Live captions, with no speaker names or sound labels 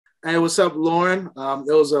Hey, what's up, Lauren?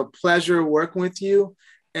 It was a pleasure working with you.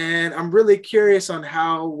 And I'm really curious on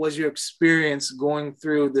how was your experience going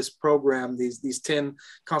through this program, these 10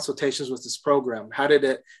 consultations with this program. How did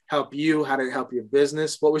it help you? How did it help your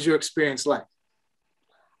business? What was your experience like?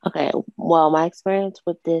 Okay, well, my experience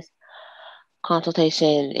with this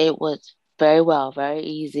consultation, it was very well, very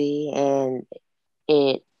easy, and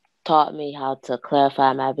it taught me how to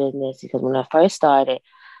clarify my business because when I first started,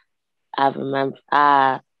 I remember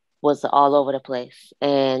I was all over the place,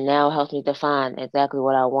 and now it helps me define exactly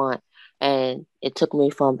what I want. And it took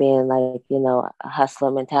me from being like, a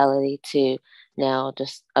hustler mentality to now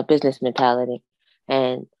just a business mentality.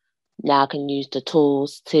 And now I can use the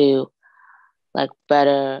tools to like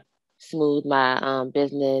better smooth my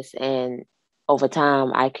business, and over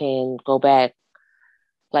time I can go back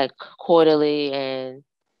like quarterly and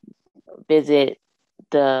visit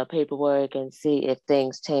the paperwork and see if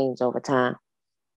things change over time.